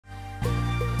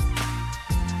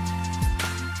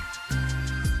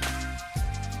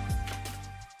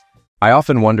I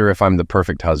often wonder if I'm the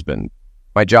perfect husband.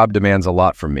 My job demands a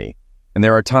lot from me, and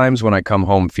there are times when I come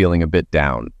home feeling a bit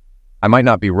down. I might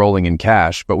not be rolling in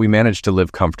cash, but we manage to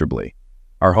live comfortably.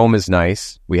 Our home is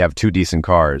nice, we have 2 decent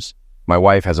cars, my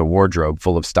wife has a wardrobe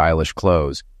full of stylish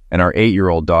clothes, and our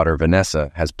 8-year-old daughter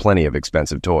Vanessa has plenty of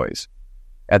expensive toys.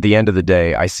 At the end of the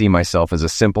day, I see myself as a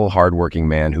simple, hardworking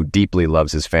man who deeply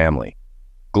loves his family.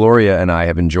 Gloria and I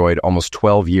have enjoyed almost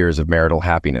 12 years of marital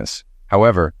happiness.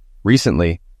 However,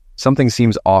 recently, something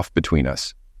seems off between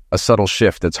us, a subtle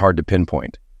shift that's hard to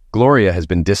pinpoint. Gloria has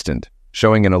been distant,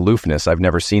 showing an aloofness I've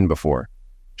never seen before.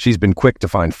 She's been quick to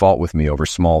find fault with me over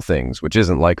small things, which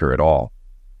isn't like her at all.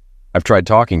 I've tried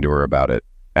talking to her about it,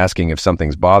 asking if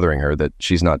something's bothering her that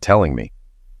she's not telling me.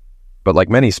 But like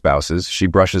many spouses, she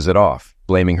brushes it off,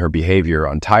 blaming her behavior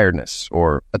on tiredness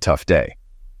or a tough day.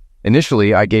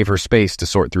 Initially, I gave her space to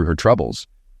sort through her troubles,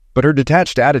 but her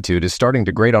detached attitude is starting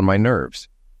to grate on my nerves.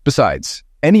 Besides,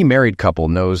 any married couple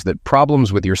knows that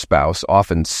problems with your spouse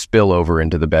often spill over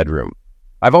into the bedroom.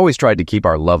 I've always tried to keep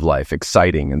our love life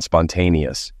exciting and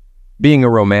spontaneous. Being a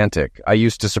romantic, I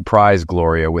used to surprise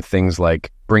Gloria with things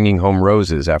like bringing home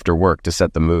roses after work to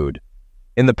set the mood.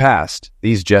 In the past,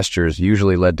 these gestures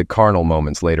usually led to carnal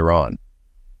moments later on.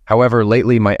 However,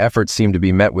 lately my efforts seem to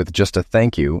be met with just a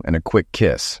thank you and a quick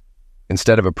kiss.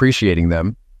 Instead of appreciating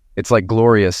them, it's like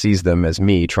Gloria sees them as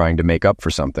me trying to make up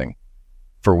for something.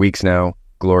 For weeks now,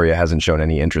 Gloria hasn't shown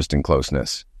any interest in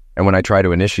closeness, and when I try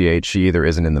to initiate, she either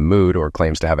isn't in the mood or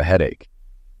claims to have a headache.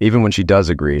 Even when she does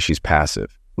agree, she's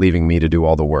passive, leaving me to do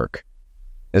all the work.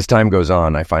 As time goes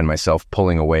on, I find myself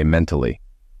pulling away mentally.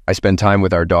 I spend time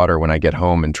with our daughter when I get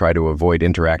home and try to avoid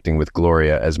interacting with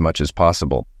Gloria as much as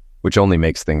possible, which only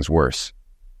makes things worse.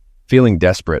 Feeling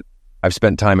desperate, I've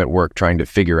spent time at work trying to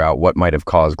figure out what might have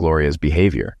caused Gloria's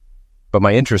behavior, but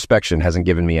my introspection hasn't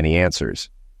given me any answers.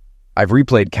 I've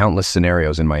replayed countless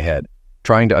scenarios in my head,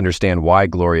 trying to understand why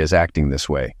Gloria is acting this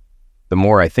way. The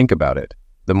more I think about it,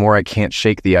 the more I can't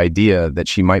shake the idea that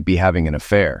she might be having an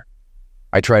affair.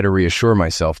 I try to reassure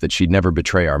myself that she'd never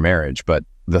betray our marriage, but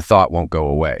the thought won't go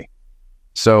away.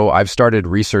 So I've started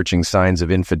researching signs of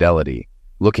infidelity,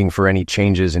 looking for any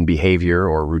changes in behavior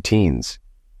or routines.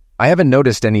 I haven't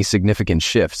noticed any significant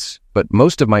shifts, but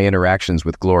most of my interactions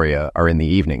with Gloria are in the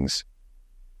evenings.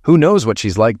 Who knows what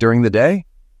she's like during the day?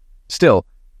 Still,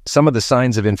 some of the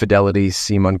signs of infidelity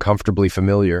seem uncomfortably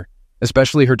familiar,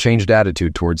 especially her changed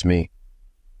attitude towards me.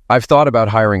 I've thought about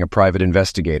hiring a private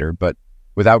investigator, but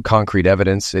without concrete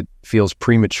evidence, it feels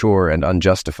premature and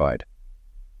unjustified.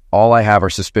 All I have are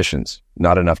suspicions,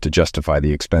 not enough to justify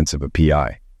the expense of a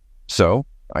PI. So,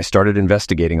 I started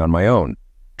investigating on my own,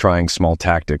 trying small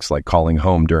tactics like calling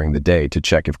home during the day to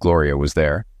check if Gloria was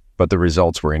there, but the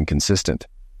results were inconsistent.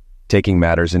 Taking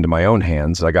matters into my own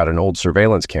hands, I got an old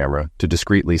surveillance camera to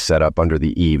discreetly set up under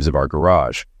the eaves of our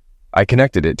garage. I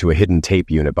connected it to a hidden tape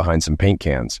unit behind some paint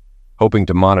cans, hoping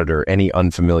to monitor any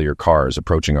unfamiliar cars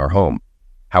approaching our home.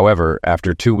 However,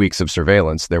 after 2 weeks of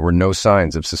surveillance, there were no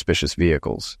signs of suspicious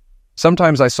vehicles.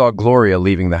 Sometimes I saw Gloria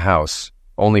leaving the house,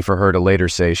 only for her to later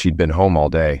say she'd been home all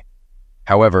day.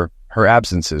 However, her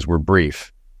absences were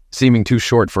brief, seeming too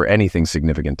short for anything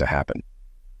significant to happen.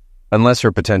 Unless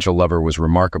her potential lover was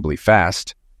remarkably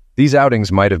fast, these outings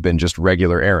might have been just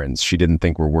regular errands she didn't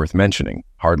think were worth mentioning,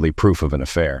 hardly proof of an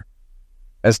affair.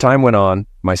 As time went on,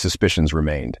 my suspicions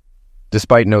remained.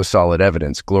 Despite no solid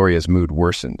evidence, Gloria's mood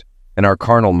worsened, and our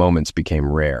carnal moments became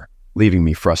rare, leaving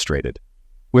me frustrated.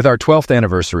 With our 12th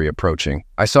anniversary approaching,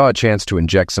 I saw a chance to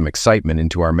inject some excitement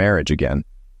into our marriage again.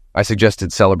 I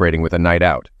suggested celebrating with a night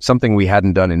out, something we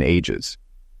hadn't done in ages.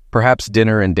 Perhaps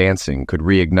dinner and dancing could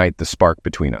reignite the spark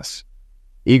between us.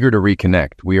 Eager to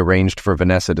reconnect, we arranged for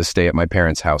Vanessa to stay at my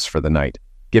parents' house for the night,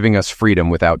 giving us freedom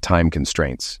without time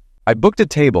constraints. I booked a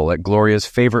table at Gloria's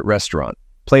favorite restaurant,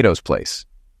 Plato's Place.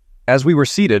 As we were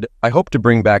seated, I hoped to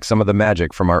bring back some of the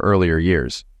magic from our earlier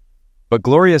years. But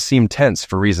Gloria seemed tense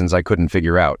for reasons I couldn't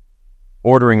figure out.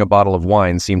 Ordering a bottle of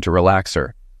wine seemed to relax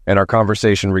her, and our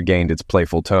conversation regained its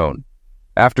playful tone.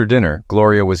 After dinner,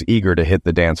 Gloria was eager to hit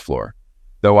the dance floor.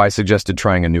 Though I suggested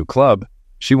trying a new club,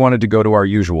 she wanted to go to our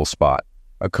usual spot,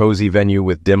 a cozy venue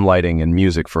with dim lighting and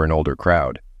music for an older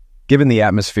crowd. Given the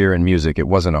atmosphere and music, it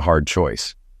wasn't a hard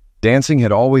choice. Dancing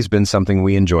had always been something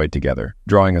we enjoyed together,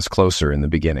 drawing us closer in the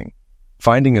beginning.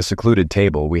 Finding a secluded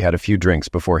table, we had a few drinks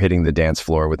before hitting the dance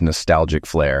floor with nostalgic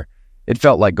flair. It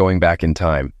felt like going back in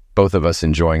time, both of us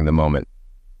enjoying the moment.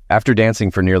 After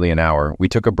dancing for nearly an hour, we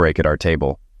took a break at our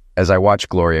table. As I watched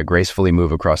Gloria gracefully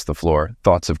move across the floor,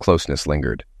 thoughts of closeness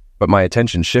lingered. But my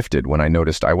attention shifted when I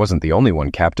noticed I wasn't the only one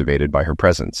captivated by her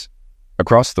presence.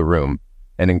 Across the room,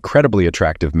 an incredibly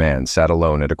attractive man sat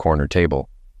alone at a corner table.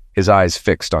 his eyes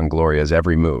fixed on Gloria's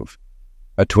every move.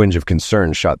 A twinge of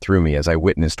concern shot through me as I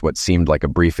witnessed what seemed like a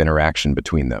brief interaction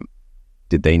between them.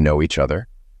 Did they know each other?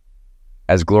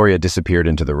 As Gloria disappeared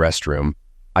into the restroom,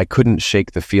 I couldn't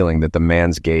shake the feeling that the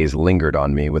man's gaze lingered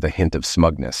on me with a hint of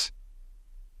smugness.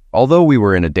 Although we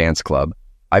were in a dance club,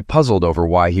 I puzzled over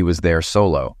why he was there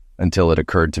solo, until it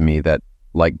occurred to me that,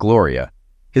 like Gloria,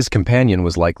 his companion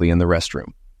was likely in the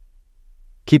restroom.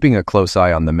 Keeping a close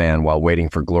eye on the man while waiting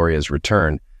for Gloria's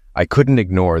return, I couldn't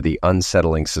ignore the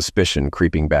unsettling suspicion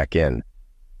creeping back in.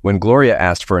 When Gloria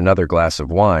asked for another glass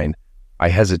of wine, I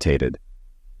hesitated.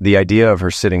 The idea of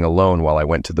her sitting alone while I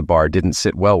went to the bar didn't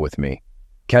sit well with me.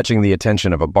 Catching the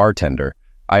attention of a bartender,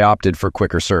 I opted for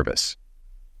quicker service.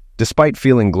 Despite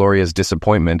feeling Gloria's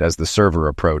disappointment as the server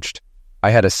approached, I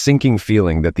had a sinking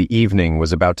feeling that the evening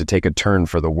was about to take a turn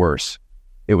for the worse.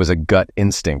 It was a gut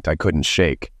instinct I couldn't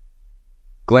shake.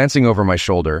 Glancing over my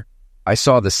shoulder, I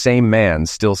saw the same man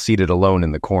still seated alone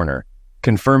in the corner,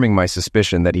 confirming my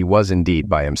suspicion that he was indeed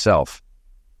by himself.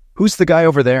 "Who's the guy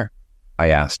over there?" I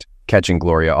asked, catching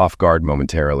Gloria off guard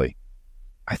momentarily.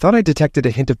 I thought I detected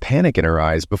a hint of panic in her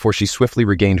eyes before she swiftly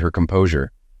regained her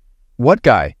composure. "What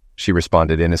guy?" she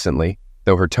responded innocently,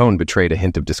 though her tone betrayed a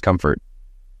hint of discomfort.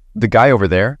 "The guy over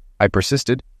there," I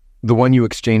persisted. "The one you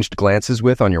exchanged glances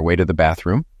with on your way to the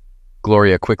bathroom?"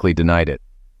 Gloria quickly denied it.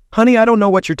 "Honey, I don't know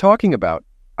what you're talking about.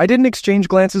 I didn't exchange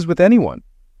glances with anyone."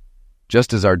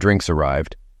 Just as our drinks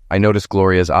arrived, I noticed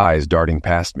Gloria's eyes darting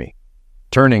past me.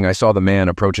 Turning, I saw the man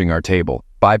approaching our table,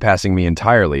 bypassing me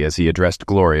entirely as he addressed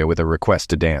Gloria with a request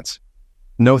to dance.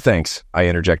 "No thanks," I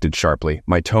interjected sharply,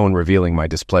 my tone revealing my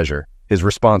displeasure. His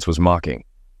response was mocking.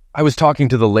 "I was talking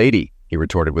to the lady," he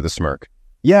retorted with a smirk.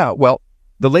 "Yeah, well,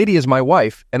 the lady is my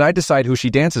wife, and I decide who she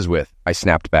dances with," I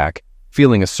snapped back,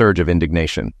 feeling a surge of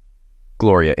indignation.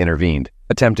 Gloria intervened,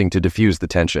 attempting to diffuse the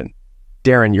tension.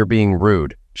 "Darren, you're being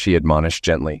rude," she admonished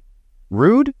gently.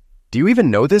 "Rude? Do you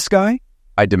even know this guy?"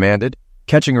 I demanded,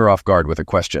 catching her off guard with a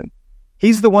question.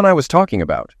 "He's the one I was talking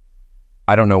about."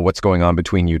 "I don't know what's going on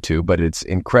between you two, but it's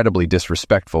incredibly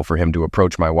disrespectful for him to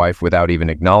approach my wife without even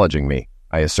acknowledging me,"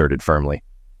 I asserted firmly,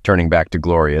 turning back to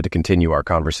Gloria to continue our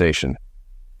conversation.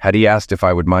 "Had he asked if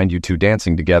I would mind you two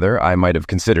dancing together, I might have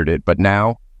considered it, but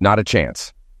now, not a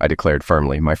chance," I declared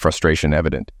firmly, my frustration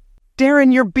evident.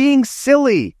 "Darren, you're being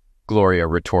silly," Gloria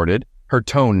retorted, her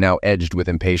tone now edged with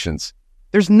impatience.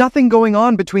 "There's nothing going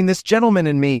on between this gentleman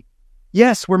and me.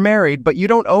 Yes, we're married, but you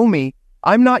don't owe me.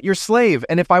 I'm not your slave,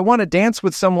 and if I want to dance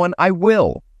with someone, I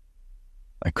will."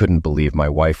 I couldn't believe my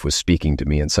wife was speaking to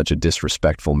me in such a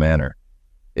disrespectful manner.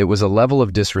 It was a level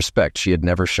of disrespect she had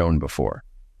never shown before.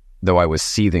 Though I was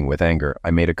seething with anger,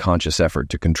 I made a conscious effort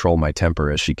to control my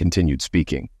temper as she continued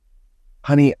speaking.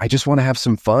 "Honey, I just want to have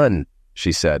some fun,"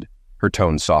 she said, her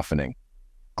tone softening.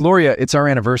 "Gloria, it's our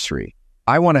anniversary.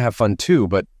 I want to have fun too,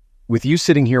 but with you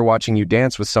sitting here watching you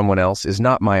dance with someone else is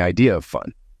not my idea of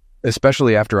fun.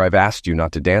 Especially after I've asked you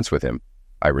not to dance with him,"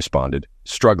 I responded,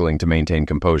 struggling to maintain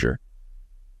composure.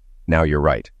 "Now you're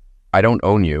right. I don't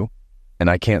own you, and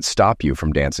I can't stop you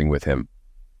from dancing with him.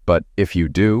 But if you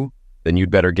do, then you'd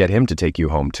better get him to take you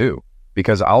home too,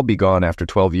 because I'll be gone after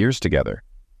 12 years together."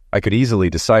 I could easily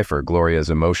decipher Gloria's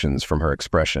emotions from her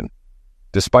expression.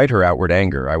 Despite her outward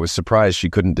anger, I was surprised she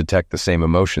couldn't detect the same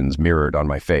emotions mirrored on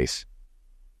my face.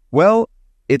 "Well,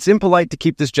 it's impolite to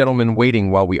keep this gentleman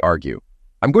waiting while we argue.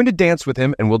 I'm going to dance with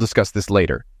him and we'll discuss this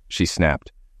later," she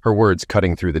snapped, her words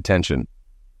cutting through the tension.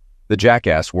 The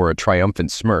jackass wore a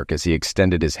triumphant smirk as he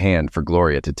extended his hand for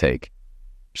Gloria to take.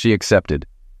 She accepted,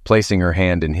 placing her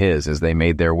hand in his as they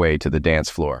made their way to the dance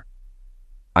floor.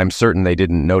 I'm certain they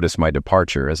didn't notice my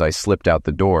departure as I slipped out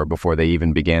the door before they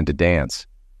even began to dance.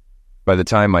 By the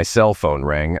time my cell phone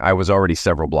rang, I was already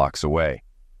several blocks away.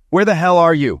 "Where the hell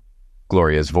are you?"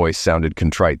 Gloria's voice sounded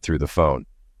contrite through the phone.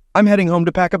 "I'm heading home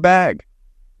to pack a bag."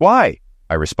 "Why?"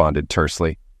 I responded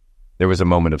tersely. There was a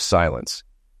moment of silence.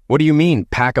 "What do you mean,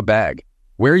 pack a bag?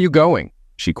 Where are you going?"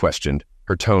 she questioned,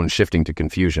 her tone shifting to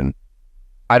confusion.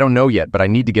 "I don't know yet, but I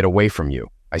need to get away from you,"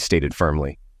 I stated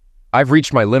firmly. "I've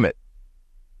reached my limit."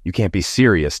 "You can't be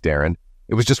serious, Darren.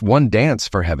 It was just one dance,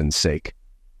 for heaven's sake."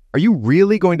 "Are you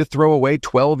really going to throw away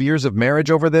 12 years of marriage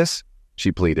over this?"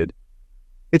 she pleaded.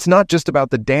 "It's not just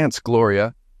about the dance,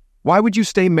 Gloria. Why would you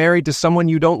stay married to someone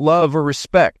you don't love or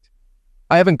respect?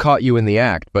 I haven't caught you in the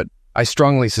act, but I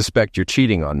strongly suspect you're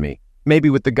cheating on me, maybe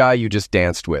with the guy you just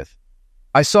danced with.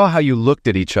 I saw how you looked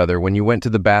at each other when you went to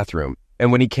the bathroom,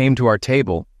 and when he came to our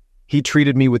table, he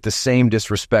treated me with the same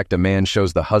disrespect a man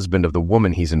shows the husband of the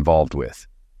woman he's involved with."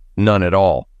 "None at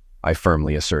all," I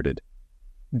firmly asserted.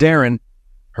 "Darren,"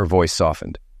 her voice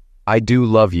softened, "I do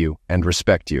love you and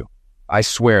respect you. I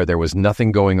swear there was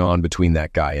nothing going on between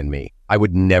that guy and me. I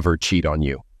would never cheat on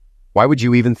you. Why would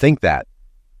you even think that?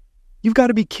 You've got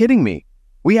to be kidding me.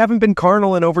 We haven't been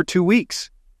carnal in over 2 weeks.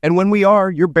 And when we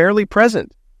are, you're barely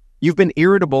present. You've been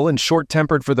irritable and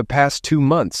short-tempered for the past 2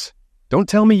 months. Don't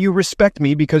tell me you respect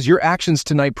me because your actions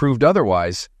tonight proved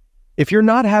otherwise. If you're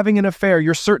not having an affair,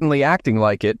 you're certainly acting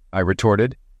like it, I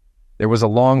retorted. There was a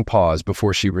long pause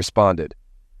before she responded.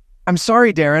 I'm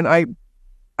sorry, Darren.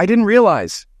 I didn't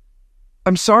realize.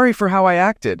 I'm sorry for how I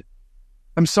acted.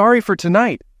 I'm sorry for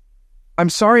tonight. I'm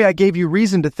sorry I gave you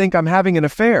reason to think I'm having an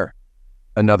affair.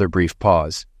 Another brief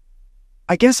pause.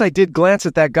 I guess I did glance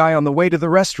at that guy on the way to the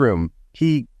restroom.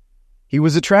 He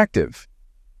was attractive.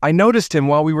 I noticed him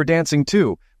while we were dancing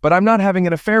too, but I'm not having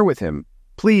an affair with him.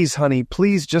 Please, honey,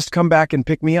 please just come back and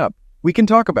pick me up. We can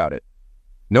talk about it.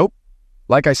 Nope.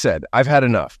 Like I said, I've had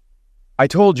enough. I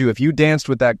told you if you danced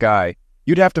with that guy,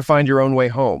 you'd have to find your own way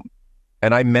home.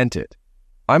 And I meant it.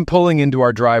 I'm pulling into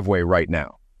our driveway right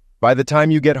now. By the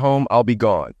time you get home, I'll be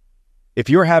gone. If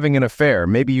you're having an affair,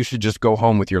 maybe you should just go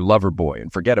home with your lover boy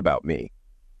and forget about me.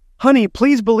 Honey,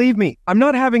 please believe me. I'm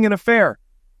not having an affair.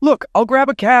 Look, I'll grab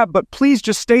a cab, but please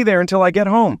just stay there until I get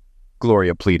home,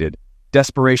 Gloria pleaded,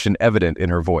 desperation evident in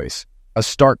her voice, a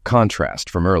stark contrast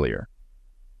from earlier.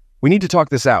 We need to talk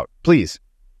this out, please,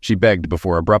 she begged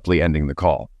before abruptly ending the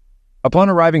call. Upon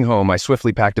arriving home, I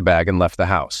swiftly packed a bag and left the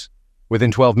house.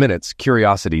 Within 12 minutes,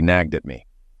 curiosity nagged at me.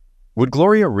 Would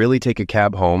Gloria really take a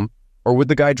cab home, or would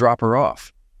the guy drop her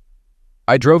off?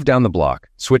 I drove down the block,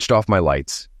 switched off my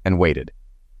lights, and waited.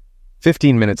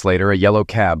 15 minutes later, a yellow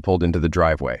cab pulled into the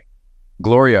driveway.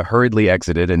 Gloria hurriedly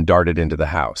exited and darted into the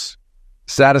house.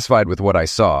 Satisfied with what I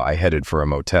saw, I headed for a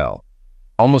motel.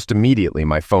 Almost immediately,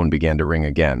 my phone began to ring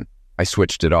again. I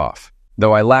switched it off.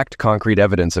 Though I lacked concrete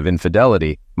evidence of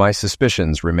infidelity, my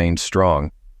suspicions remained strong.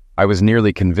 I was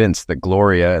nearly convinced that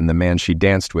Gloria and the man she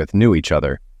danced with knew each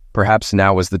other. Perhaps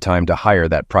now was the time to hire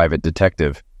that private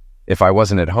detective. If I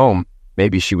wasn't at home,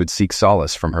 maybe she would seek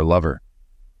solace from her lover.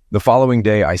 The following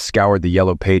day, I scoured the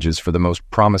yellow pages for the most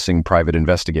promising private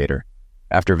investigator.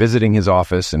 After visiting his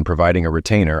office and providing a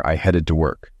retainer, I headed to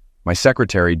work. My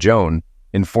secretary, Joan,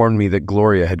 informed me that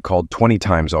Gloria had called 20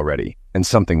 times already, and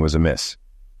something was amiss.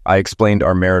 I explained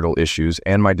our marital issues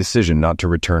and my decision not to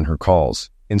return her calls,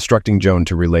 instructing Joan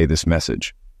to relay this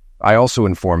message. I also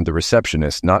informed the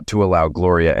receptionist not to allow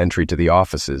Gloria entry to the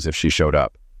offices if she showed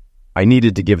up. I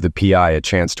needed to give the PI a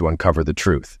chance to uncover the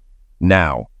truth.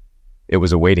 Now. It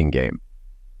was a waiting game.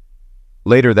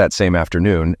 Later that same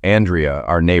afternoon, Andrea,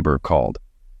 our neighbor, called.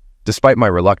 Despite my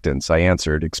reluctance, I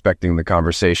answered, expecting the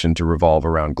conversation to revolve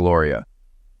around Gloria.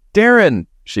 Darren,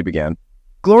 she began.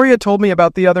 Gloria told me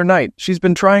about the other night. She's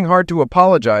been trying hard to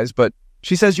apologize, but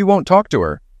she says you won't talk to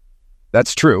her.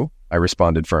 That's true, I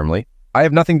responded firmly. I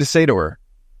have nothing to say to her.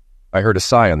 I heard a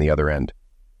sigh on the other end.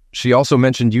 She also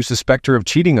mentioned you suspect her of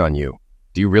cheating on you.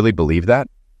 Do you really believe that?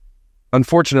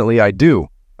 Unfortunately, I do,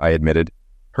 I admitted.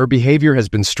 Her behavior has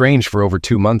been strange for over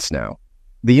 2 months now.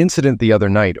 The incident the other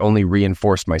night only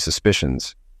reinforced my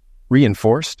suspicions.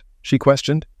 Reinforced? She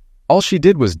questioned. All she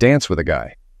did was dance with a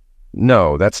guy.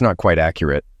 No, that's not quite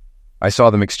accurate. I saw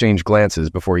them exchange glances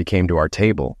before he came to our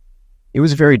table. It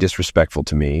was very disrespectful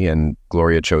to me, and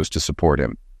Gloria chose to support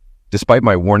him. Despite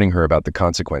my warning her about the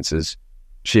consequences,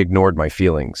 she ignored my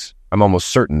feelings. I'm almost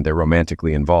certain they're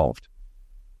romantically involved.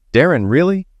 Darren,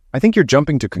 really? I think you're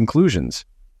jumping to conclusions.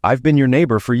 I've been your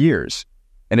neighbor for years,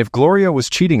 and if Gloria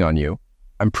was cheating on you,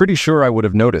 I'm pretty sure I would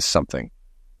have noticed something.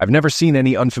 I've never seen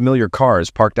any unfamiliar cars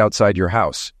parked outside your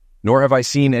house, nor have I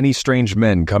seen any strange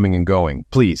men coming and going.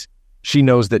 Please, she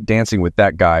knows that dancing with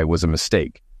that guy was a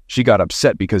mistake. She got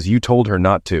upset because you told her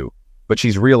not to, but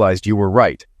she's realized you were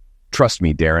right. Trust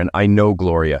me, Darren, I know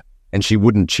Gloria, and she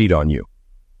wouldn't cheat on you.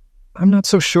 I'm not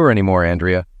so sure anymore,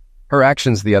 Andrea. Her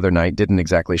actions the other night didn't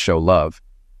exactly show love.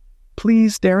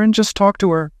 Please, Darren, just talk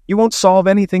to her. You won't solve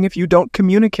anything if you don't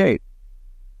communicate.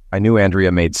 I knew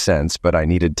Andrea made sense, but I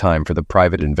needed time for the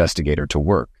private investigator to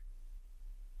work.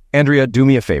 Andrea, do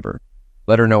me a favor.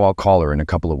 Let her know I'll call her in a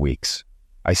couple of weeks.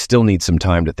 I still need some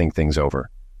time to think things over.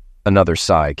 Another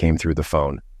sigh came through the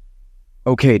phone.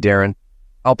 Okay, Darren.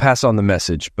 I'll pass on the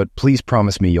message, but please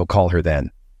promise me you'll call her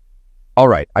then. All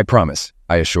right, I promise,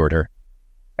 I assured her.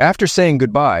 After saying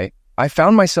goodbye, I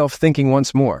found myself thinking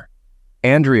once more.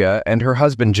 Andrea and her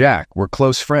husband Jack were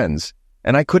close friends,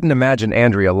 and I couldn't imagine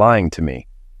Andrea lying to me.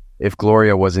 If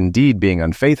Gloria was indeed being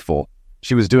unfaithful,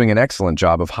 she was doing an excellent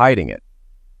job of hiding it.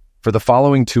 For the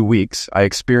following 2 weeks, I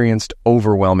experienced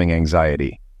overwhelming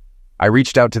anxiety. I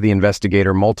reached out to the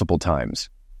investigator multiple times,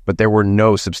 but there were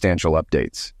no substantial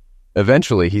updates.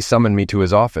 Eventually, he summoned me to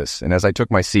his office, and as I took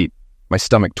my seat, my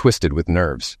stomach twisted with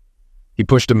nerves. He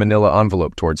pushed a manila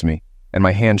envelope towards me, and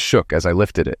my hand shook as I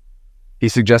lifted it. He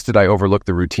suggested I overlook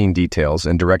the routine details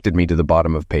and directed me to the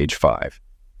bottom of page 5.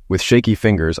 With shaky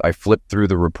fingers, I flipped through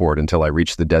the report until I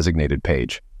reached the designated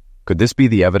page. Could this be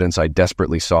the evidence I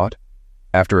desperately sought?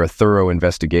 After a thorough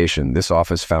investigation, this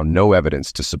office found no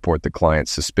evidence to support the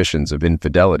client's suspicions of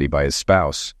infidelity by his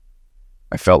spouse.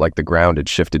 I felt like the ground had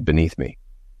shifted beneath me.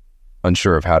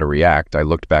 Unsure of how to react, I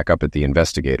looked back up at the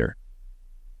investigator.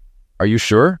 "Are you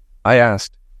sure?" I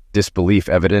asked, disbelief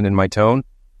evident in my tone.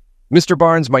 "Mr.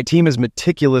 Barnes, my team has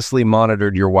meticulously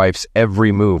monitored your wife's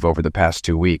every move over the past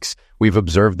 2 weeks. We've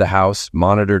observed the house,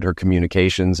 monitored her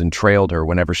communications, and trailed her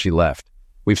whenever she left.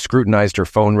 We've scrutinized her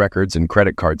phone records and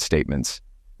credit card statements.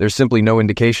 There's simply no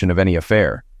indication of any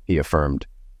affair," he affirmed.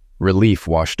 Relief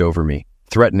washed over me,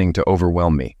 threatening to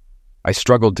overwhelm me. I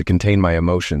struggled to contain my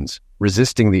emotions,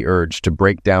 resisting the urge to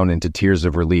break down into tears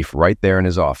of relief right there in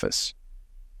his office.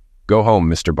 "Go home,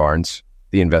 Mr. Barnes,"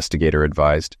 the investigator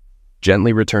advised.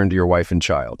 "Gently return to your wife and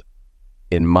child.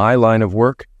 In my line of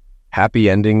work, happy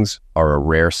endings are a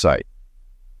rare sight."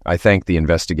 I thanked the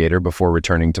investigator before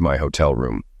returning to my hotel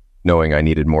room, knowing I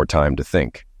needed more time to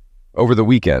think. Over the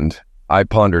weekend, I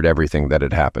pondered everything that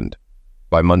had happened.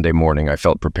 By Monday morning, I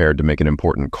felt prepared to make an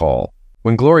important call.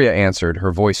 When Gloria answered,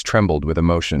 her voice trembled with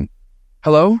emotion.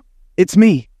 "Hello? It's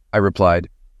me," I replied.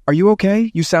 "Are you okay?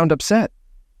 You sound upset."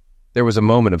 There was a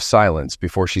moment of silence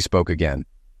before she spoke again.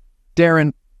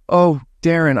 Darren,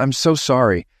 I'm so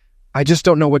sorry. I just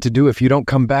don't know what to do if you don't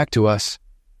come back to us.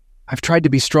 I've tried to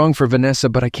be strong for Vanessa,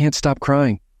 but I can't stop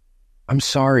crying. I'm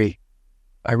sorry.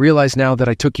 I realize now that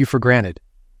I took you for granted.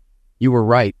 You were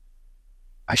right.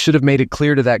 I should have made it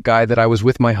clear to that guy that I was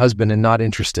with my husband and not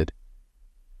interested.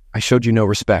 I showed you no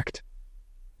respect,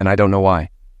 and I don't know why.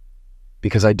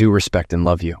 Because I do respect and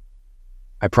love you.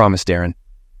 I promise, Darren,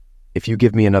 if you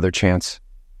give me another chance,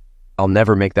 I'll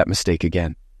never make that mistake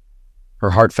again." Her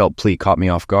heartfelt plea caught me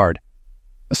off guard,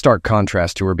 a stark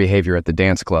contrast to her behavior at the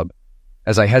dance club.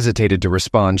 As I hesitated to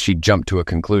respond, she jumped to a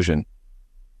conclusion.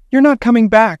 "You're not coming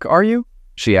back, are you?"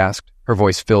 she asked, her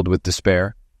voice filled with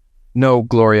despair. "No,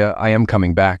 Gloria, I am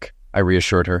coming back," I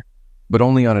reassured her, "but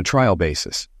only on a trial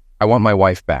basis. I want my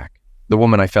wife back, the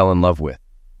woman I fell in love with,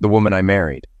 the woman I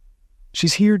married."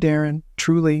 "She's here, Darren,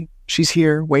 truly. She's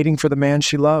here, waiting for the man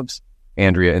she loves,"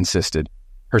 Andrea insisted,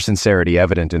 her sincerity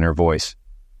evident in her voice.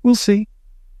 "We'll see."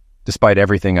 Despite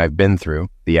everything I've been through,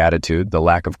 the attitude, the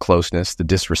lack of closeness, the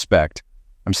disrespect,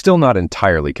 I'm still not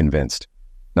entirely convinced.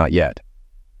 Not yet.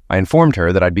 I informed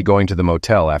her that I'd be going to the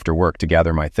motel after work to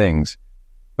gather my things,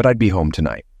 but I'd be home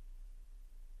tonight.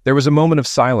 There was a moment of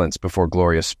silence before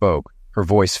Gloria spoke, her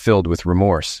voice filled with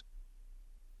remorse.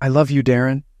 "I love you,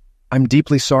 Darren. I'm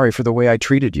deeply sorry for the way I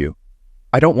treated you.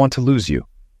 I don't want to lose you."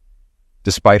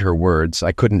 Despite her words,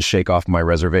 I couldn't shake off my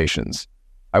reservations.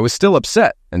 I was still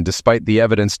upset, and despite the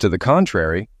evidence to the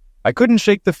contrary, I couldn't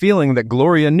shake the feeling that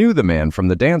Gloria knew the man from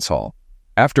the dance hall.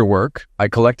 After work, I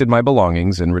collected my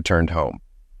belongings and returned home.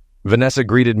 Vanessa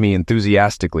greeted me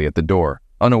enthusiastically at the door,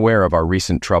 unaware of our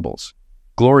recent troubles.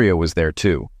 Gloria was there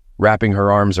too, wrapping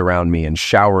her arms around me and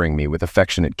showering me with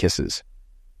affectionate kisses.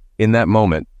 In that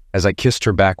moment, as I kissed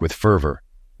her back with fervor,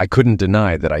 I couldn't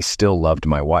deny that I still loved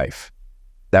my wife.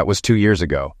 That was 2 years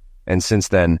ago, and since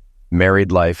then,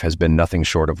 married life has been nothing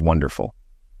short of wonderful.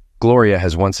 Gloria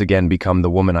has once again become the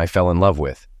woman I fell in love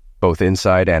with, both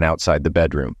inside and outside the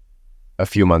bedroom. A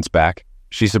few months back,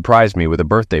 she surprised me with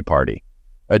a birthday party,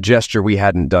 a gesture we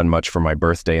hadn't done much for my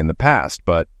birthday in the past,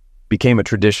 but became a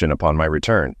tradition upon my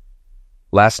return.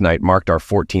 Last night marked our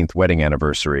 14th wedding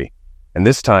anniversary, and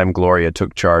this time Gloria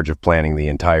took charge of planning the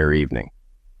entire evening.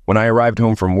 When I arrived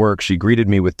home from work, she greeted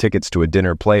me with tickets to a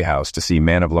dinner playhouse to see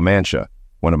Man of La Mancha,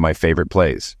 one of my favorite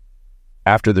plays.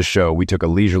 After the show, we took a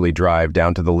leisurely drive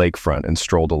down to the lakefront and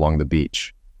strolled along the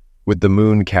beach. With the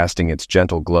moon casting its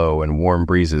gentle glow and warm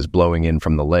breezes blowing in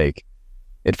from the lake,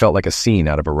 it felt like a scene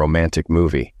out of a romantic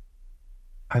movie.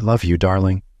 "I love you,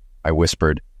 darling," I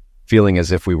whispered, feeling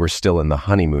as if we were still in the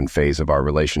honeymoon phase of our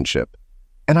relationship.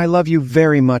 "And I love you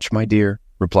very much, my dear,"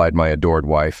 replied my adored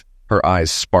wife, her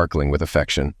eyes sparkling with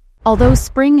affection. Although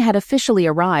spring had officially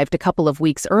arrived a couple of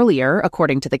weeks earlier,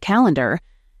 according to the calendar,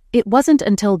 it wasn't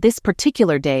until this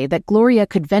particular day that Gloria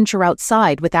could venture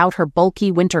outside without her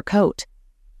bulky winter coat.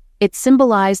 It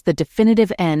symbolized the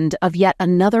definitive end of yet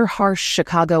another harsh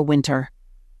Chicago winter.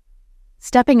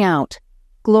 Stepping out,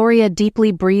 Gloria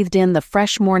deeply breathed in the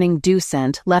fresh morning dew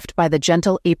scent left by the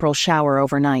gentle April shower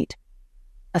overnight.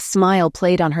 A smile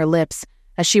played on her lips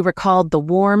as she recalled the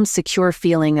warm, secure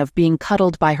feeling of being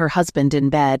cuddled by her husband in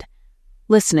bed,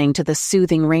 listening to the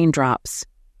soothing raindrops.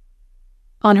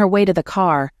 On her way to the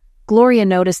car, Gloria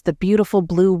noticed the beautiful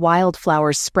blue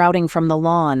wildflowers sprouting from the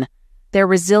lawn, their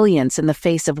resilience in the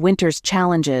face of winter's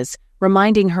challenges,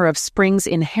 reminding her of spring's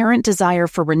inherent desire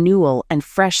for renewal and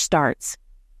fresh starts.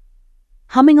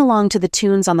 Humming along to the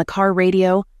tunes on the car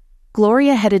radio,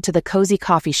 Gloria headed to the cozy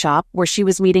coffee shop where she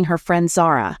was meeting her friend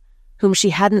Zara, whom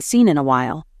she hadn't seen in a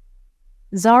while.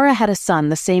 Zara had a son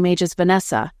the same age as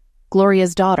Vanessa,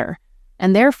 Gloria's daughter,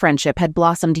 and their friendship had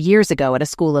blossomed years ago at a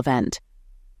school event.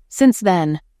 Since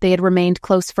then, they had remained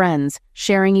close friends,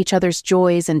 sharing each other's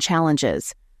joys and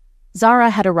challenges.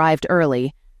 Zara had arrived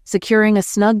early, securing a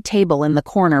snug table in the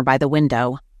corner by the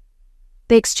window.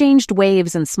 They exchanged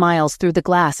waves and smiles through the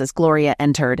glass as Gloria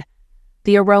entered.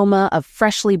 The aroma of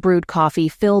freshly brewed coffee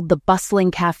filled the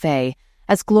bustling cafe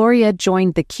as Gloria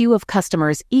joined the queue of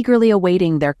customers eagerly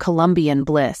awaiting their Colombian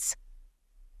bliss.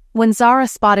 When Zara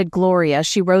spotted Gloria,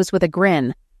 she rose with a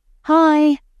grin.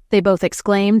 "Hi," they both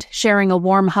exclaimed, sharing a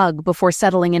warm hug before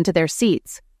settling into their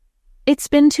seats. "It's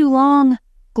been too long,"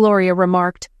 Gloria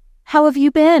remarked. "How have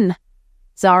you been?"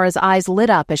 Zara's eyes lit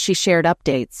up as she shared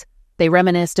updates. They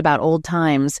reminisced about old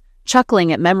times,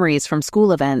 chuckling at memories from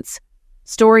school events.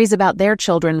 Stories about their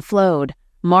children flowed,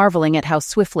 marveling at how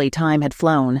swiftly time had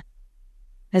flown.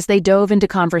 As they dove into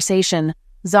conversation,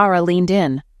 Zara leaned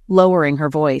in, lowering her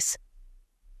voice.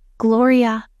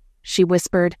 "Gloria," she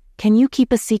whispered, "can you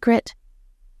keep a secret?"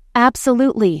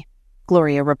 "Absolutely,"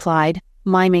 Gloria replied,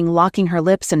 miming locking her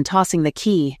lips and tossing the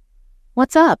key.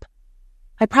 "What's up?"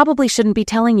 "I probably shouldn't be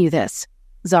telling you this,"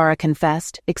 Zara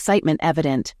confessed, excitement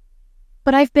evident.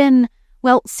 "But I've been,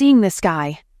 seeing this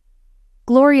guy."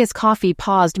 Gloria's coffee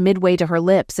paused midway to her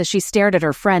lips as she stared at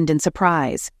her friend in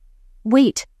surprise.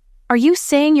 "Wait, are you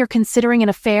saying you're considering an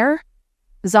affair?"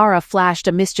 Zara flashed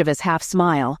a mischievous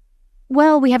half-smile.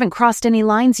 "Well, we haven't crossed any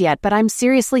lines yet, but I'm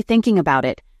seriously thinking about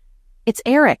it. It's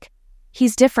Eric.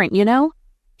 He's different, you know?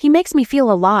 He makes me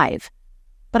feel alive.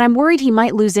 But I'm worried he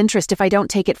might lose interest if I don't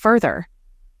take it further."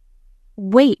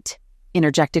 "Wait,"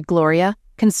 interjected Gloria,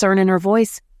 concern in her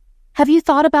voice. "Have you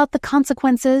thought about the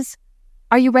consequences?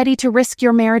 Are you ready to risk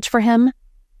your marriage for him?"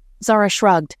 Zara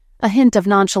shrugged, a hint of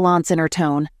nonchalance in her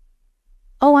tone.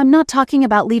 "Oh, I'm not talking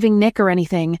about leaving Nick or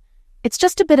anything. It's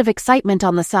just a bit of excitement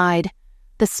on the side.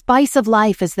 The spice of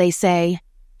life, as they say,"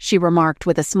 she remarked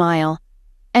with a smile.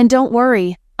 "And don't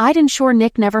worry, I'd ensure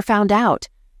Nick never found out.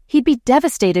 He'd be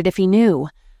devastated if he knew.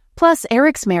 Plus,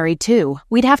 Eric's married too.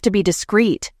 We'd have to be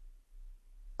discreet."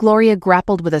 Gloria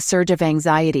grappled with a surge of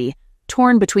anxiety,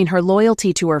 torn between her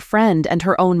loyalty to her friend and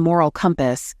her own moral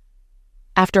compass.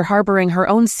 After harboring her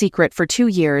own secret for 2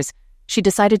 years, she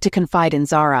decided to confide in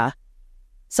Zara.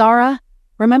 "Zara,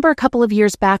 remember a couple of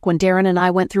years back when Darren and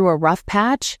I went through a rough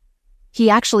patch? He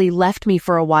actually left me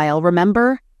for a while,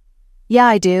 remember?" "Yeah,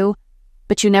 I do.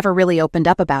 But you never really opened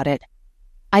up about it."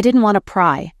 "I didn't want to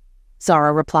pry,"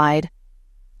 Zara replied.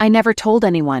 "I never told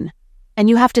anyone. And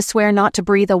you have to swear not to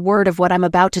breathe a word of what I'm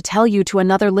about to tell you to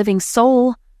another living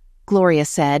soul," Gloria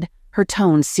said, her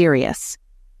tone serious.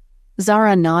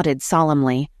 Zara nodded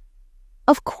solemnly.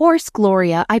 "Of course,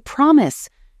 Gloria, I promise.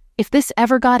 If this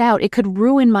ever got out, it could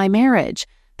ruin my marriage.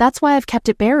 That's why I've kept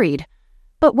it buried.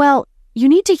 But, you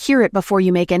need to hear it before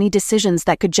you make any decisions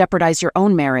that could jeopardize your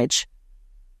own marriage."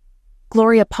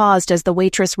 Gloria paused as the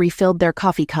waitress refilled their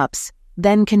coffee cups,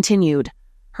 then continued,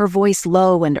 her voice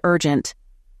low and urgent.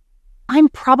 "I'm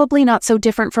probably not so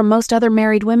different from most other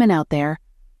married women out there.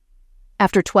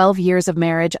 After 12 years of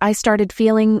marriage, I started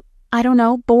feeling,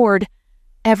 bored.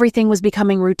 Everything was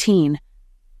becoming routine.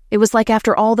 It was like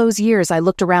after all those years I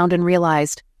looked around and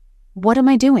realized, what am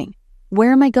I doing?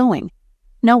 Where am I going?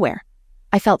 Nowhere.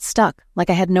 I felt stuck, like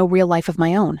I had no real life of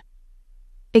my own."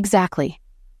 "Exactly,"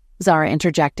 Zara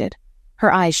interjected,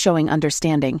 her eyes showing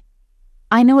understanding.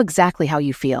 "I know exactly how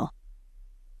you feel."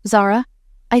 "Zara,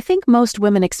 I think most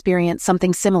women experience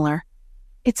something similar.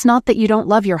 It's not that you don't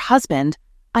love your husband.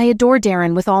 I adore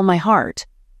Darren with all my heart.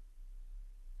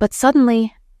 But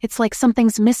suddenly, it's like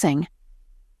something's missing.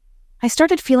 I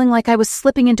started feeling like I was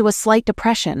slipping into a slight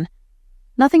depression.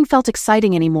 Nothing felt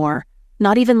exciting anymore,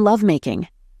 not even lovemaking.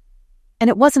 And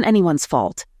it wasn't anyone's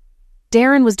fault.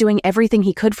 Darren was doing everything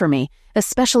he could for me,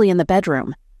 especially in the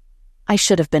bedroom. I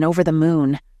should have been over the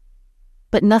moon.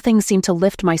 But nothing seemed to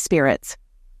lift my spirits,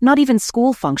 not even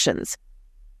school functions."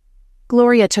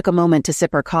 Gloria took a moment to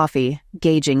sip her coffee,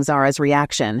 gauging Zara's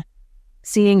reaction.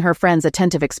 Seeing her friend's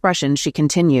attentive expression, she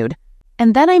continued,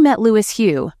 "And then I met Louis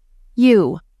Hugh.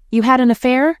 You had an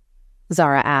affair?"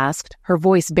 Zara asked, her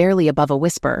voice barely above a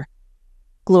whisper.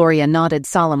 Gloria nodded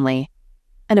solemnly.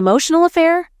 "An emotional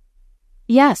affair?"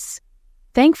 "Yes.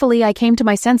 Thankfully, I came to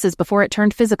my senses before it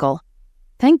turned physical.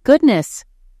 Thank goodness,"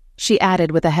 she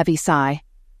added with a heavy sigh.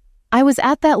 I was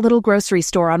at that little grocery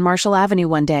store on Marshall Avenue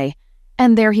one day,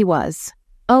 and there he was.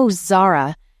 Oh,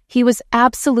 Zara. He was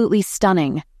absolutely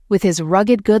stunning, with his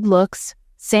rugged good looks,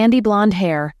 sandy blonde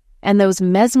hair, and those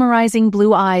mesmerizing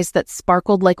blue eyes that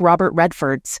sparkled like Robert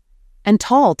Redford's. And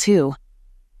tall, too.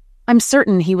 I'm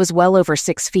certain he was well over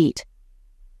 6 feet.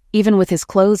 Even with his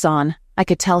clothes on, I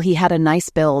could tell he had a nice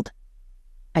build.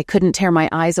 I couldn't tear my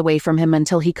eyes away from him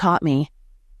until he caught me.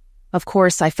 Of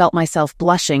course, I felt myself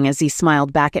blushing as he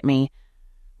smiled back at me.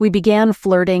 We began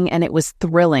flirting, and it was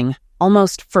thrilling,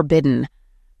 almost forbidden.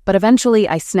 But eventually,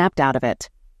 I snapped out of it.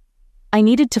 I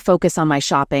needed to focus on my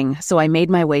shopping, so I made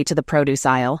my way to the produce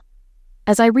aisle.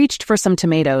 As I reached for some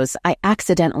tomatoes, I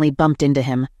accidentally bumped into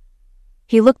him.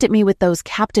 He looked at me with those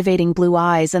captivating blue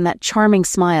eyes and that charming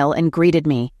smile and greeted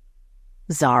me.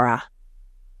 Zara.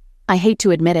 I hate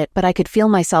to admit it, but I could feel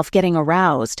myself getting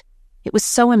aroused. It was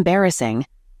so embarrassing.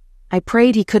 I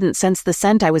prayed he couldn't sense the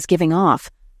scent I was giving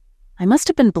off. I must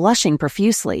have been blushing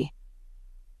profusely.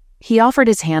 He offered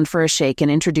his hand for a shake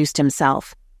and introduced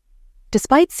himself.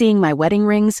 Despite seeing my wedding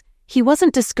rings, he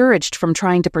wasn't discouraged from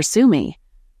trying to pursue me.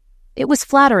 It was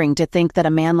flattering to think that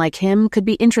a man like him could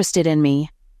be interested in me.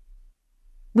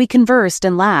 We conversed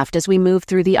and laughed as we moved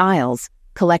through the aisles,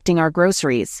 collecting our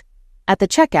groceries. At the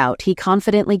checkout, he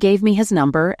confidently gave me his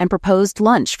number and proposed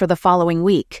lunch for the following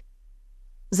week.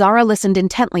 Zara listened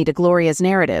intently to Gloria's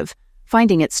narrative,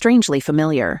 finding it strangely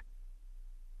familiar.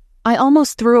 I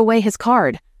almost threw away his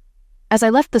card. As I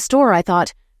left the store, I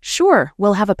thought, sure,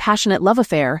 we'll have a passionate love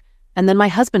affair, and then my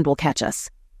husband will catch us.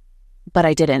 But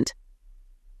I didn't.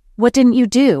 What didn't you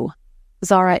do?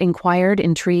 Zara inquired,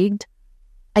 intrigued.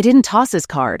 I didn't toss his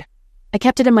card. I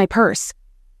kept it in my purse.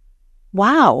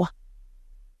 Wow.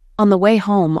 On the way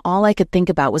home, all I could think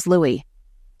about was Louis.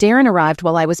 Darren arrived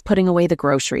while I was putting away the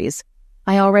groceries.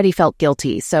 I already felt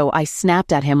guilty, so I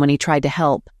snapped at him when he tried to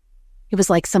help. It was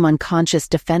like some unconscious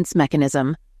defense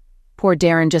mechanism. Poor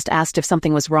Darren just asked if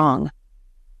something was wrong.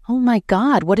 Oh my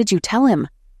God, what did you tell him?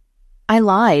 I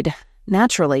lied,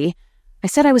 naturally. I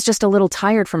said I was just a little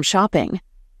tired from shopping.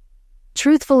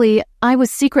 Truthfully, I was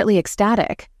secretly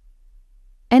ecstatic.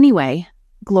 Anyway,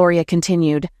 Gloria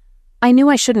continued, I knew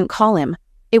I shouldn't call him.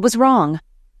 It was wrong.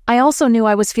 I also knew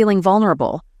I was feeling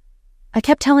vulnerable. I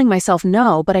kept telling myself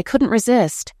no, but I couldn't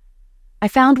resist. I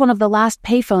found one of the last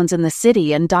payphones in the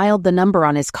city and dialed the number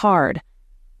on his card.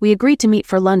 We agreed to meet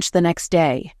for lunch the next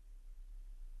day.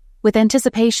 With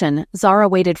anticipation, Zara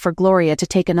waited for Gloria to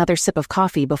take another sip of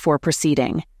coffee before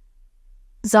proceeding.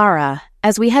 Zara,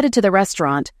 as we headed to the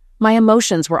restaurant, my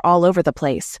emotions were all over the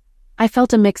place. I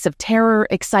felt a mix of terror,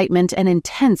 excitement, and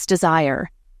intense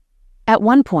desire. At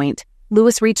one point,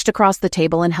 Louis reached across the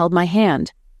table and held my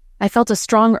hand. I felt a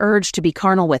strong urge to be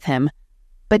carnal with him,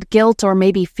 but guilt or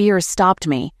maybe fear stopped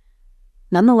me.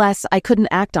 Nonetheless, I couldn't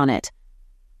act on it.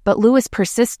 But Louis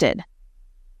persisted.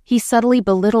 He subtly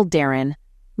belittled Darren,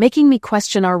 making me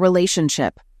question our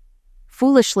relationship.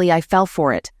 Foolishly, I fell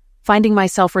for it, finding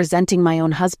myself resenting my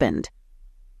own husband.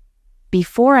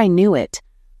 Before I knew it,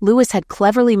 Louis had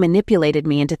cleverly manipulated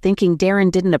me into thinking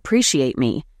Darren didn't appreciate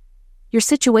me. Your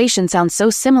situation sounds so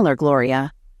similar,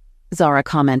 Gloria, Zara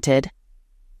commented.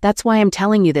 That's why I'm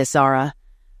telling you this, Zara.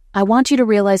 I want you to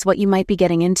realize what you might be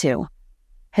getting into.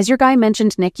 Has your guy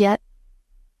mentioned Nick yet?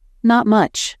 Not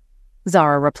much,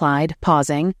 Zara replied,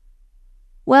 pausing.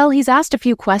 Well, he's asked a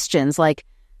few questions like,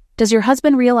 does your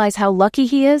husband realize how lucky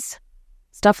he is?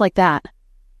 Stuff like that.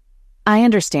 I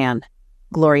understand,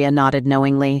 Gloria nodded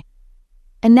knowingly.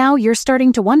 And now you're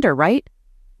starting to wonder, right?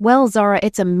 Well, Zara,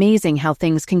 it's amazing how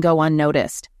things can go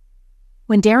unnoticed.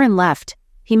 When Darren left,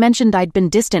 he mentioned I'd been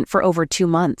distant for over 2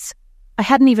 months. I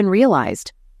hadn't even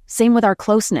realized. Same with our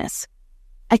closeness.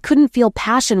 I couldn't feel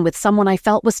passion with someone I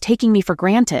felt was taking me for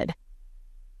granted.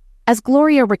 As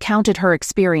Gloria recounted her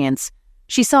experience,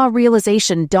 she saw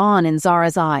realization dawn in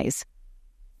Zara's eyes.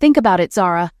 Think about it,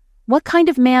 Zara. What kind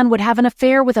of man would have an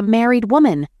affair with a married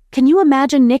woman? Can you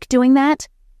imagine Nick doing that?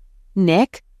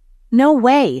 Nick? No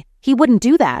way. He wouldn't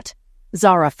do that,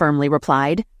 Zara firmly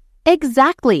replied.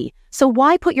 Exactly. So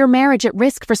why put your marriage at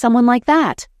risk for someone like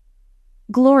that?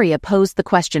 Gloria posed the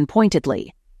question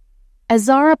pointedly. As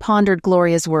Zara pondered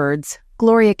Gloria's words,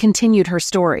 Gloria continued her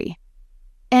story.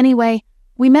 Anyway,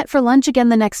 we met for lunch again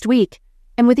the next week,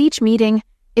 and with each meeting,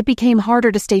 it became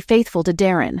harder to stay faithful to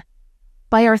Darren.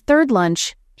 By our third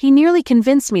lunch, he nearly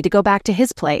convinced me to go back to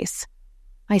his place.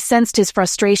 I sensed his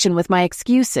frustration with my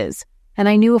excuses, and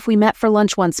I knew if we met for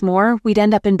lunch once more, we'd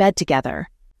end up in bed together.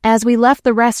 As we left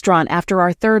the restaurant after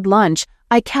our third lunch,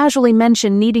 I casually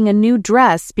mentioned needing a new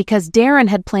dress because Darren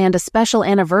had planned a special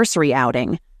anniversary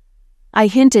outing. I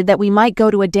hinted that we might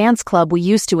go to a dance club we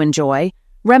used to enjoy,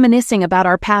 reminiscing about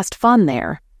our past fun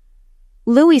there.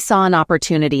 Louis saw an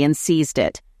opportunity and seized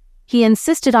it. He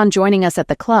insisted on joining us at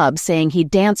the club, saying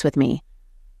he'd dance with me.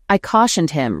 I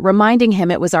cautioned him, reminding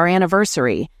him it was our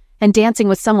anniversary, and dancing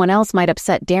with someone else might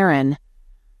upset Darren.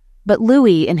 But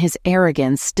Louis, in his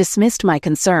arrogance, dismissed my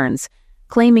concerns,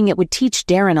 claiming it would teach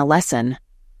Darren a lesson.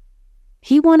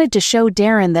 He wanted to show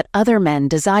Darren that other men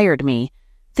desired me,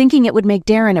 thinking it would make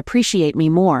Darren appreciate me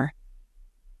more.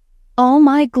 "Oh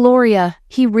my Gloria,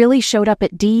 he really showed up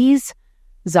at Dee's?"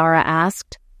 Zara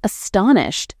asked,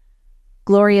 astonished.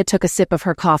 Gloria took a sip of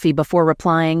her coffee before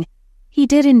replying, "He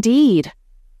did indeed."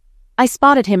 I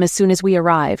spotted him as soon as we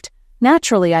arrived.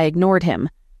 Naturally, I ignored him.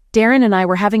 Darren and I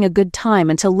were having a good time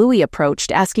until Louis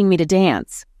approached, asking me to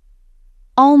dance.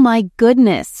 "Oh my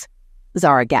goodness,"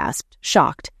 Zara gasped,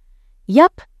 shocked.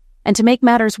 "Yup, and to make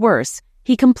matters worse,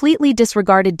 he completely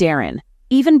disregarded Darren,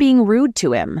 even being rude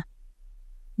to him."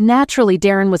 Naturally,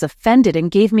 Darren was offended and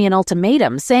gave me an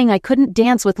ultimatum, saying I couldn't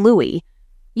dance with Louis.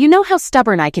 "You know how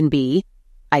stubborn I can be,"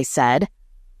 I said.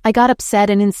 I got upset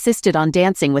and insisted on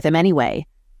dancing with him anyway.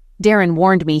 Darren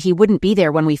warned me he wouldn't be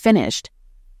there when we finished.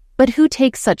 "But who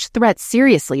takes such threats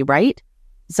seriously, right?"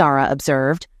 Zara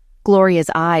observed,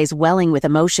 Gloria's eyes welling with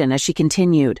emotion as she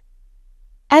continued.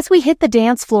 "As we hit the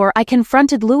dance floor, I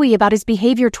confronted Louis about his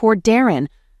behavior toward Darren.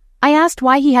 I asked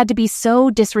why he had to be so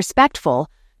disrespectful,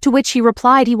 to which he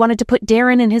replied he wanted to put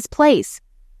Darren in his place.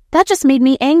 That just made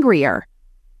me angrier.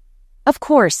 Of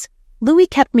course, Louis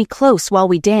kept me close while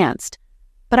we danced,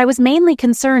 but I was mainly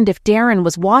concerned if Darren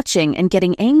was watching and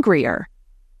getting angrier.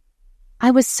 I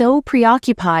was so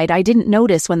preoccupied I didn't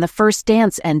notice when the first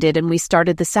dance ended and we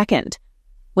started the second.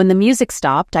 When the music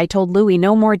stopped, I told Louis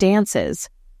no more dances.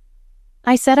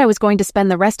 I said I was going to spend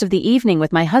the rest of the evening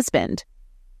with my husband.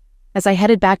 As I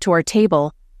headed back to our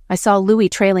table, I saw Louis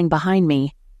trailing behind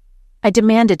me. I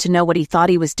demanded to know what he thought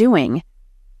he was doing,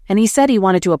 and he said he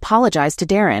wanted to apologize to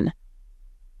Darren.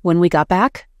 When we got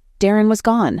back, Darren was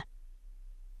gone.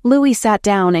 Louis sat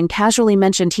down and casually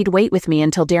mentioned he'd wait with me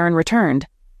until Darren returned.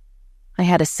 I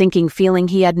had a sinking feeling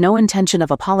he had no intention of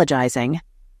apologizing.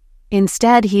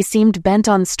 Instead, he seemed bent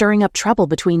on stirring up trouble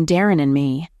between Darren and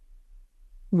me.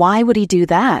 "Why would he do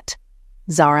that?"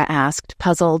 Zara asked,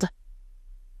 puzzled.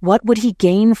 What would he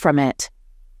gain from it?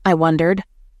 I wondered,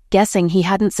 guessing he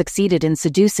hadn't succeeded in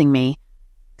seducing me.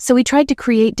 So he tried to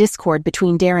create discord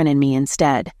between Darren and me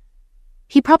instead.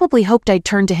 He probably hoped I'd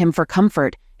turn to him for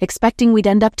comfort, expecting we'd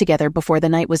end up together before the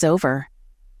night was over.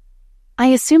 I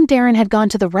assumed Darren had gone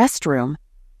to the restroom.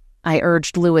 I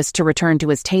urged Louis to return to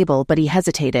his table, but he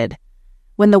hesitated.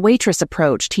 When the waitress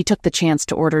approached, he took the chance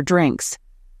to order drinks.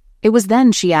 It was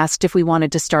then she asked if we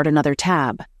wanted to start another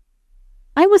tab.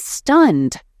 I was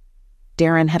stunned.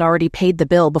 Darren had already paid the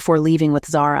bill before leaving with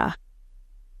Zara.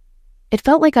 It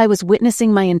felt like I was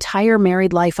witnessing my entire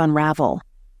married life unravel.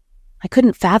 I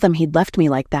couldn't fathom he'd left me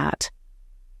like that.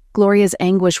 Gloria's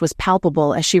anguish was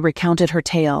palpable as she recounted her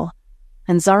tale,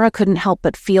 and Zara couldn't help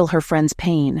but feel her friend's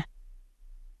pain.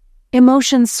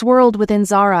 Emotions swirled within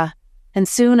Zara, and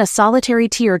soon a solitary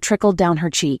tear trickled down her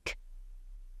cheek.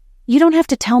 "You don't have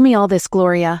to tell me all this,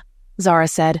 Gloria," Zara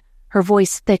said, her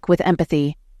voice thick with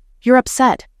empathy. "You're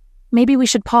upset. Maybe we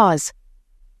should pause."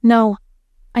 "No,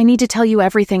 I need to tell you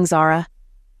everything, Zara."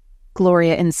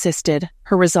 Gloria insisted,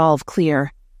 her resolve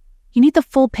clear. "You need the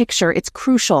full picture. It's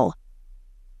crucial."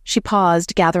 She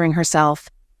paused, gathering herself.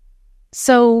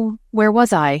 "So, where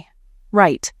was I?"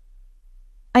 "Right."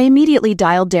 I immediately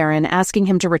dialed Darren, asking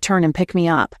him to return and pick me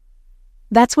up.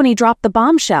 That's when he dropped the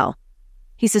bombshell.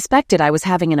 He suspected I was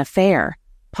having an affair,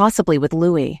 possibly with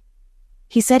Louis.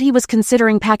 He said he was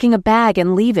considering packing a bag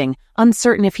and leaving,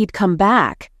 uncertain if he'd come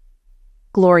back.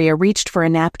 Gloria reached for a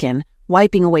napkin,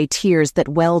 wiping away tears that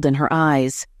welled in her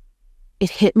eyes. It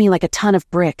hit me like a ton of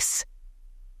bricks.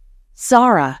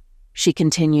 "Zara," she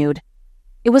continued.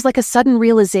 It was like a sudden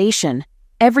realization.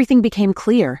 Everything became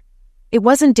clear. It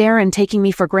wasn't Darren taking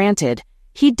me for granted.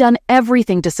 He'd done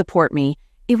everything to support me.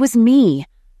 It was me.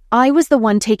 I was the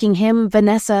one taking him,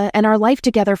 Vanessa, and our life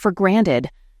together for granted.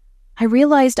 I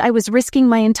realized I was risking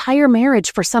my entire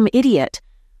marriage for some idiot.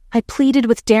 I pleaded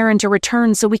with Darren to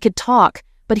return so we could talk,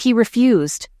 but he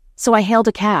refused, so I hailed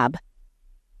a cab.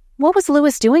 "What was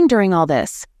Louis doing during all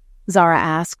this?" Zara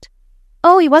asked.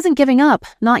 "Oh, he wasn't giving up,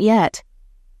 not yet."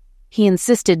 He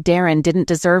insisted Darren didn't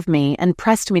deserve me and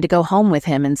pressed me to go home with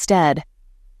him instead.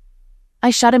 "I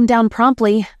shut him down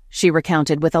promptly," she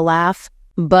recounted with a laugh,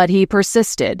 "but he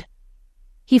persisted."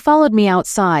 He followed me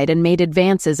outside and made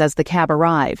advances as the cab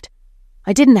arrived.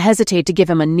 I didn't hesitate to give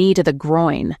him a knee to the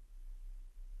groin.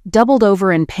 Doubled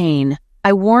over in pain,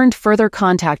 I warned further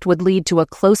contact would lead to a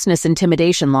closeness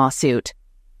intimidation lawsuit.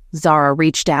 Zara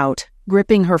reached out,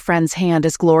 gripping her friend's hand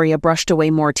as Gloria brushed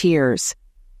away more tears.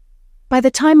 "By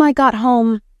the time I got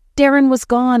home, Darren was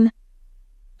gone."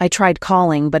 I tried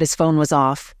calling, but his phone was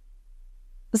off.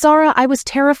 "Zara, I was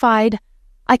terrified.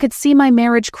 I could see my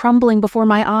marriage crumbling before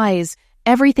my eyes.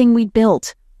 Everything we'd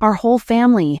built, our whole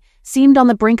family, seemed on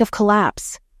the brink of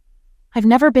collapse. I've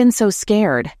never been so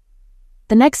scared."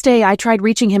 The next day, I tried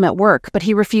reaching him at work, but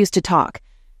he refused to talk.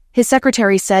 His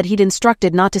secretary said he'd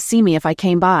instructed not to see me if I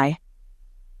came by.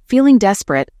 Feeling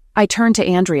desperate, I turned to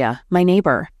Andrea, my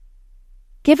neighbor.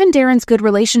 Given Darren's good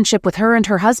relationship with her and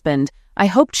her husband, I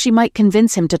hoped she might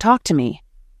convince him to talk to me.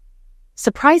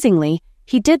 Surprisingly,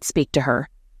 he did speak to her,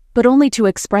 but only to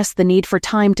express the need for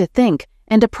time to think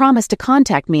and to promise to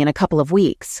contact me in a couple of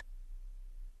weeks.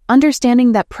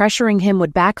 Understanding that pressuring him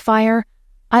would backfire,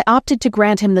 I opted to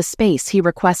grant him the space he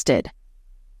requested.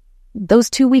 Those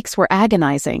 2 weeks were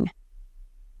agonizing.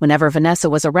 Whenever Vanessa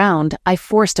was around, I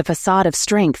forced a facade of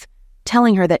strength,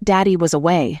 telling her that Daddy was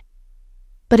away.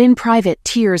 But in private,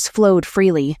 tears flowed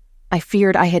freely. I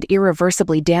feared I had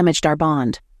irreversibly damaged our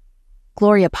bond.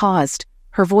 Gloria paused,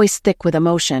 her voice thick with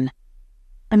emotion.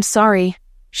 "I'm sorry,"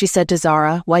 she said to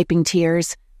Zara, wiping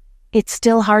tears. "It's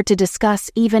still hard to discuss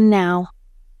even now."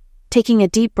 Taking a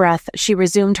deep breath, she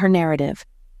resumed her narrative.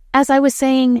 "As I was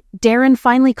saying, Darren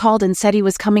finally called and said he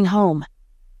was coming home.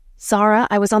 Zara,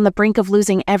 I was on the brink of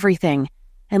losing everything,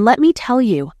 and let me tell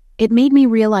you, it made me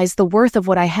realize the worth of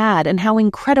what I had and how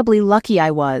incredibly lucky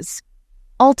I was.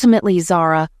 Ultimately,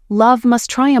 Zara, love must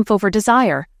triumph over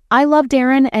desire. I love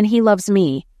Darren and he loves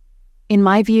me. In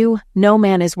my view, no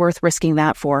man is worth risking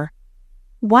that for."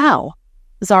 "Wow,"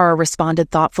 Zara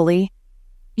responded thoughtfully.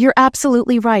 "You're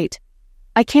absolutely right.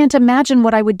 I can't imagine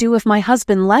what I would do if my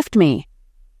husband left me."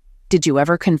 "Did you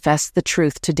ever confess the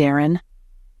truth to Darren?"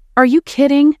 "Are you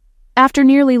kidding? After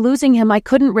nearly losing him, I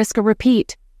couldn't risk a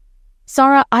repeat.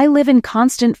 Zara, I live in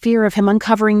constant fear of him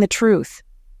uncovering the truth.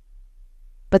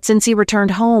 But since he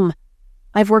returned home,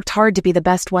 I've worked hard to be the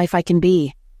best wife I can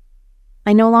be.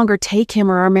 I no longer take him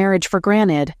or our marriage for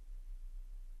granted.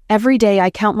 Every day I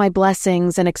count my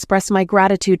blessings and express my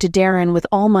gratitude to Darren with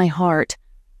all my heart.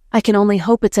 I can only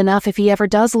hope it's enough if he ever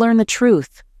does learn the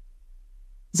truth."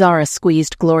 Zara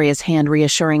squeezed Gloria's hand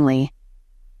reassuringly.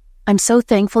 "I'm so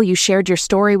thankful you shared your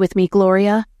story with me,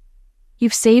 Gloria.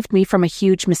 You've saved me from a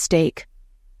huge mistake.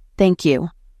 Thank you."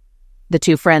 The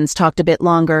two friends talked a bit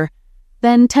longer,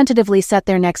 then tentatively set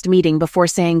their next meeting before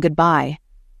saying goodbye.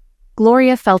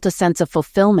 Gloria felt a sense of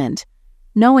fulfillment,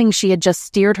 knowing she had just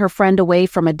steered her friend away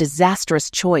from a disastrous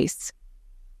choice.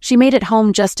 She made it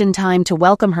home just in time to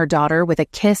welcome her daughter with a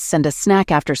kiss and a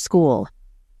snack after school.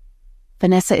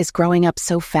 Vanessa is growing up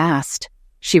so fast,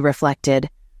 she reflected.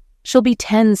 She'll be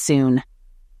 10 soon.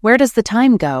 Where does the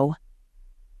time go?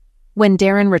 When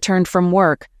Darren returned from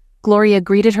work, Gloria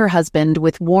greeted her husband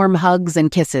with warm hugs and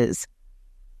kisses.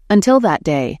 Until that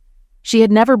day, she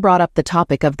had never brought up the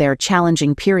topic of their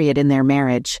challenging period in their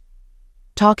marriage.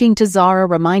 Talking to Zara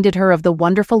reminded her of the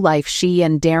wonderful life she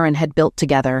and Darren had built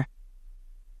together.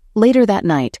 Later that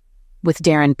night, with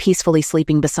Darren peacefully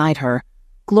sleeping beside her,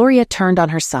 Gloria turned on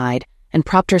her side and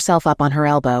propped herself up on her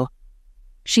elbow.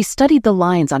 She studied the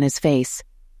lines on his face,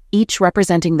 each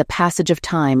representing the passage of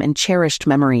time and cherished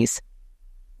memories.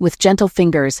 With gentle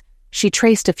fingers, she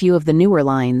traced a few of the newer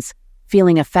lines,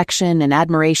 feeling affection and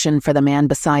admiration for the man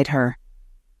beside her.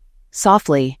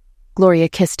 Softly, Gloria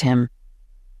kissed him.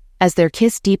 As their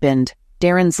kiss deepened,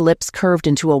 Darren's lips curved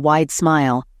into a wide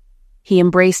smile. He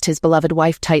embraced his beloved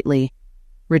wife tightly,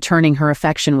 returning her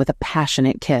affection with a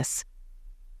passionate kiss.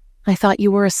 "I thought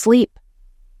you were asleep,"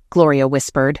 Gloria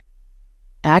whispered.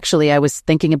 "Actually, I was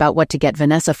thinking about what to get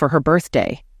Vanessa for her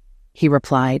birthday," he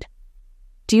replied.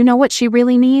 "Do you know what she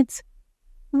really needs?"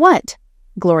 "What?"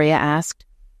 Gloria asked.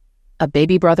 "A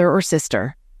baby brother or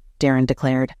sister," Darren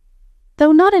declared.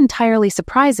 Though not entirely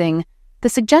surprising, the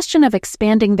suggestion of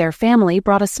expanding their family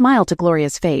brought a smile to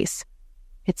Gloria's face.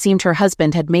 It seemed her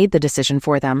husband had made the decision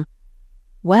for them.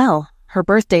 "Well, her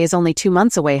birthday is only 2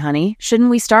 months away, honey. Shouldn't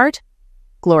we start?"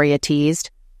 Gloria teased.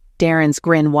 Darren's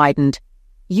grin widened.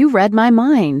 "You read my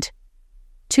mind."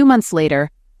 2 months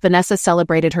later, Vanessa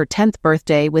celebrated her 10th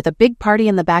birthday with a big party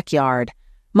in the backyard.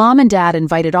 Mom and Dad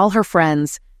invited all her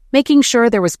friends, making sure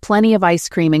there was plenty of ice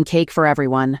cream and cake for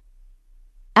everyone.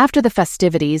 After the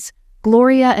festivities,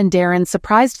 Gloria and Darren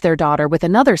surprised their daughter with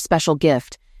another special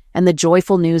gift and the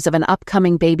joyful news of an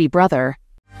upcoming baby brother.